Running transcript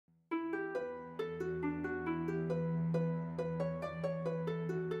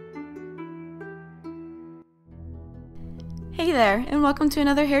Hey there, and welcome to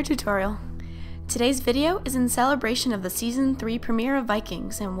another hair tutorial. Today's video is in celebration of the Season 3 premiere of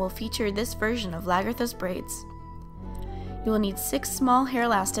Vikings and will feature this version of Lagertha's braids. You will need 6 small hair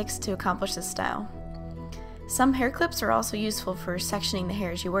elastics to accomplish this style. Some hair clips are also useful for sectioning the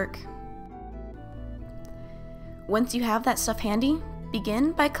hair as you work. Once you have that stuff handy,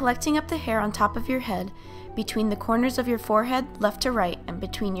 begin by collecting up the hair on top of your head, between the corners of your forehead left to right, and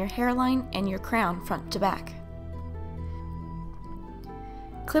between your hairline and your crown front to back.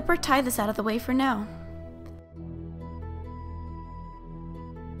 Clip or tie this out of the way for now.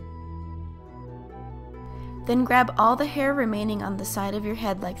 Then grab all the hair remaining on the side of your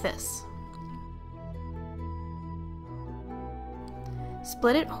head like this.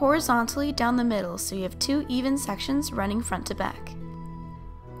 Split it horizontally down the middle so you have 2 even sections running front to back.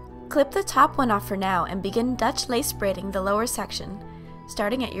 Clip the top one off for now and begin Dutch lace braiding the lower section,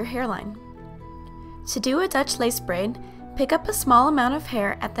 starting at your hairline. To do a Dutch lace braid, pick up a small amount of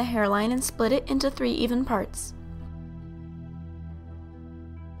hair at the hairline and split it into 3 even parts.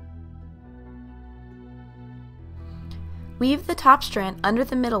 Weave the top strand under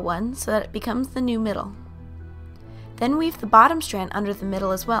the middle one so that it becomes the new middle. Then weave the bottom strand under the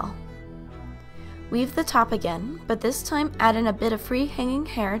middle as well. Weave the top again, but this time add in a bit of free hanging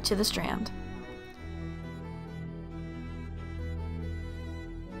hair to the strand.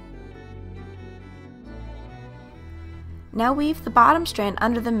 Now weave the bottom strand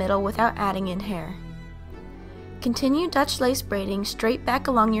under the middle without adding in hair. Continue Dutch lace braiding straight back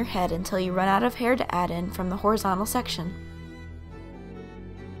along your head until you run out of hair to add in from the horizontal section.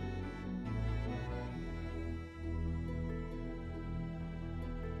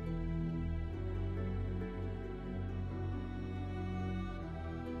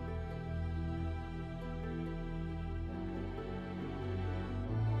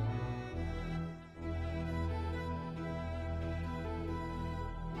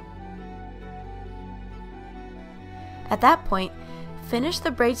 At that point, finish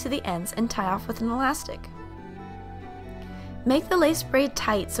the braid to the ends and tie off with an elastic. Make the lace braid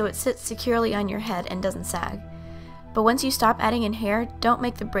tight so it sits securely on your head and doesn't sag, but once you stop adding in hair, don't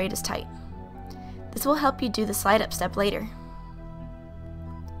make the braid as tight. This will help you do the slide up step later.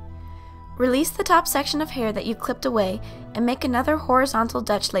 Release the top section of hair that you clipped away and make another horizontal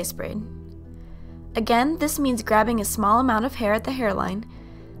Dutch lace braid. Again, this means grabbing a small amount of hair at the hairline,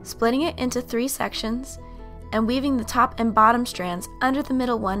 splitting it into 3 sections, and weaving the top and bottom strands under the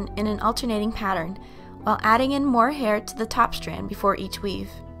middle one in an alternating pattern, while adding in more hair to the top strand before each weave.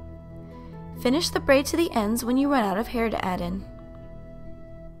 Finish the braid to the ends when you run out of hair to add in.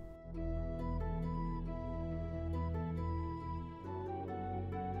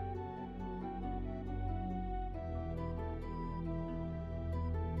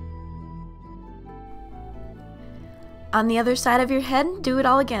 On the other side of your head, do it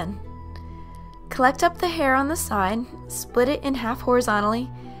all again. Collect up the hair on the side, split it in half horizontally,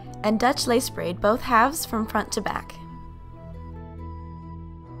 and Dutch lace braid both halves from front to back.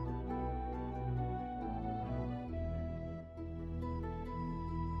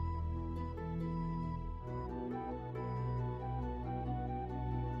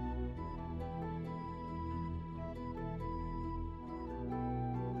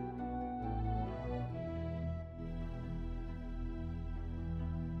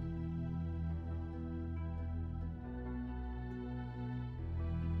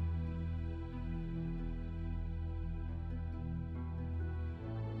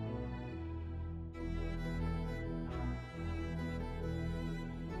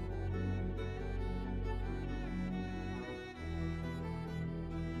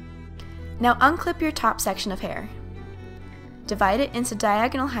 Now unclip your top section of hair. Divide it into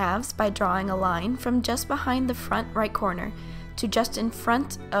diagonal halves by drawing a line from just behind the front right corner to just in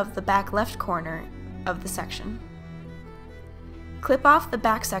front of the back left corner of the section. Clip off the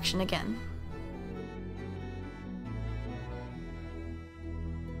back section again.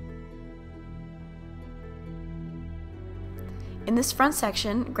 In this front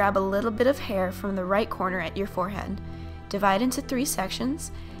section, grab a little bit of hair from the right corner at your forehead, divide into 3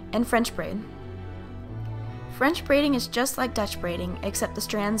 sections, and French braid. French braiding is just like Dutch braiding, except the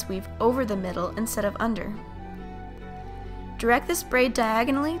strands weave over the middle instead of under. Direct this braid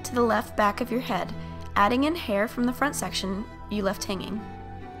diagonally to the left back of your head, adding in hair from the front section you left hanging.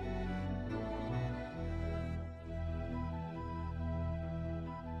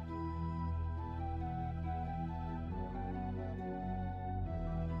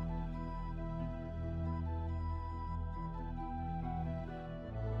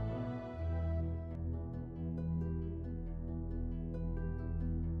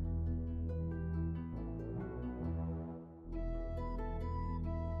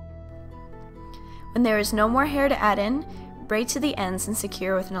 When there is no more hair to add in, braid to the ends and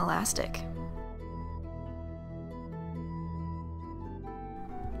secure with an elastic.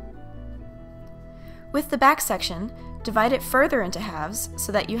 With the back section, divide it further into halves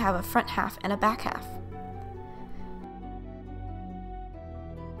so that you have a front half and a back half.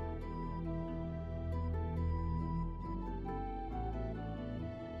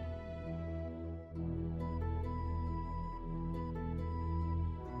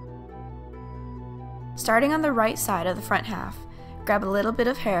 Starting on the right side of the front half, grab a little bit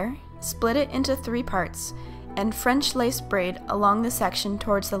of hair, split it into 3 parts, and French lace braid along the section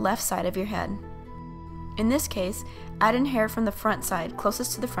towards the left side of your head. In this case, add in hair from the front side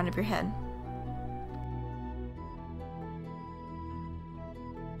closest to the front of your head.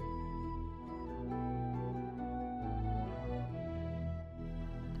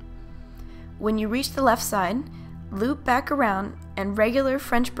 When you reach the left side, loop back around and regular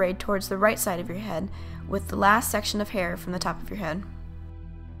French braid towards the right side of your head with the last section of hair from the top of your head.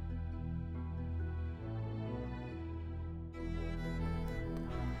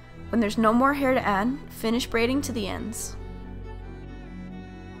 When there's no more hair to add, finish braiding to the ends.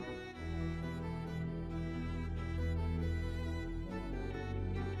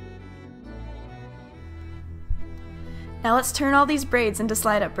 Now let's turn all these braids into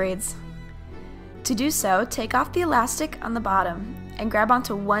slide-up braids. To do so, take off the elastic on the bottom and grab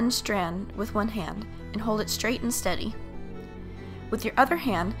onto one strand with one hand and hold it straight and steady. With your other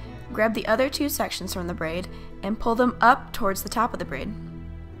hand, grab the other 2 sections from the braid and pull them up towards the top of the braid.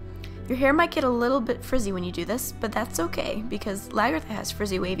 Your hair might get a little bit frizzy when you do this, but that's okay because Lagertha has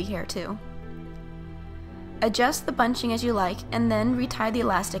frizzy wavy hair too. Adjust the bunching as you like and then retie the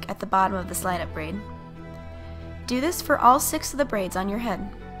elastic at the bottom of the slide-up braid. Do this for all 6 of the braids on your head.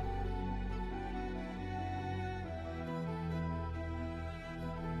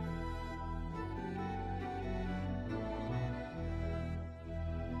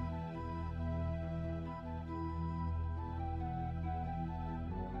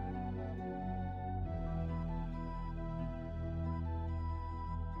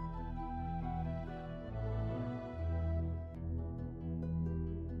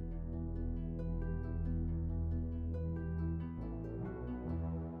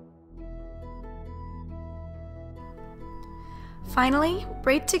 Finally,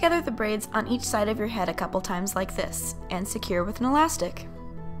 braid together the braids on each side of your head a couple times like this, and secure with an elastic.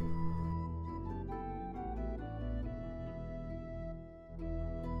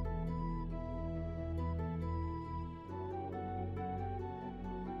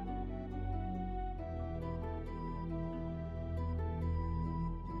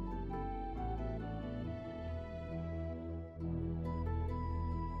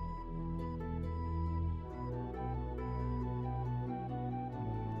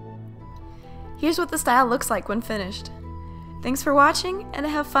 Here's what the style looks like when finished. Thanks for watching, and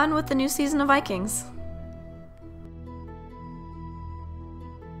have fun with the new season of Vikings!